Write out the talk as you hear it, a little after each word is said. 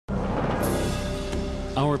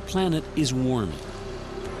Our planet is warming.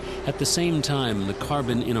 At the same time, the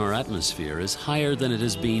carbon in our atmosphere is higher than it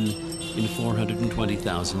has been in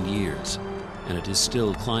 420,000 years, and it is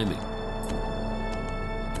still climbing.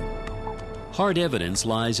 Hard evidence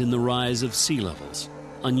lies in the rise of sea levels,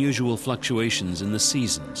 unusual fluctuations in the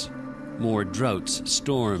seasons, more droughts,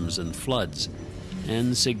 storms, and floods,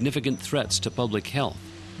 and significant threats to public health.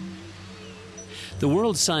 The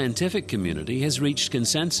world scientific community has reached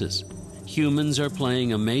consensus. Humans are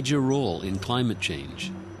playing a major role in climate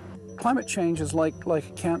change. Climate change is like a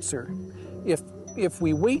cancer. If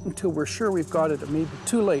we wait until we're sure we've got it, it may be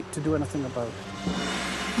too late to do anything about it.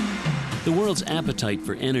 The world's appetite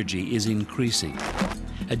for energy is increasing.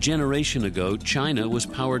 A generation ago, China was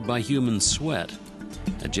powered by human sweat.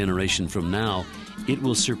 A generation from now, it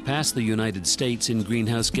will surpass the United States in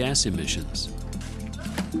greenhouse gas emissions.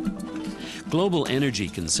 Global energy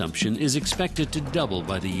consumption is expected to double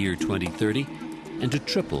by the year 2030 and to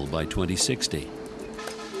triple by 2060.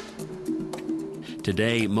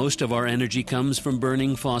 Today, most of our energy comes from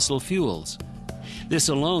burning fossil fuels. This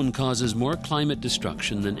alone causes more climate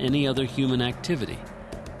destruction than any other human activity,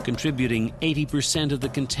 contributing 80% of the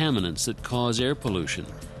contaminants that cause air pollution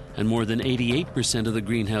and more than 88% of the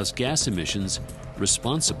greenhouse gas emissions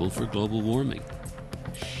responsible for global warming.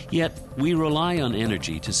 Yet, we rely on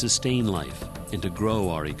energy to sustain life and to grow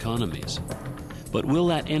our economies. But will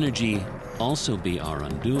that energy also be our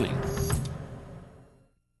undoing?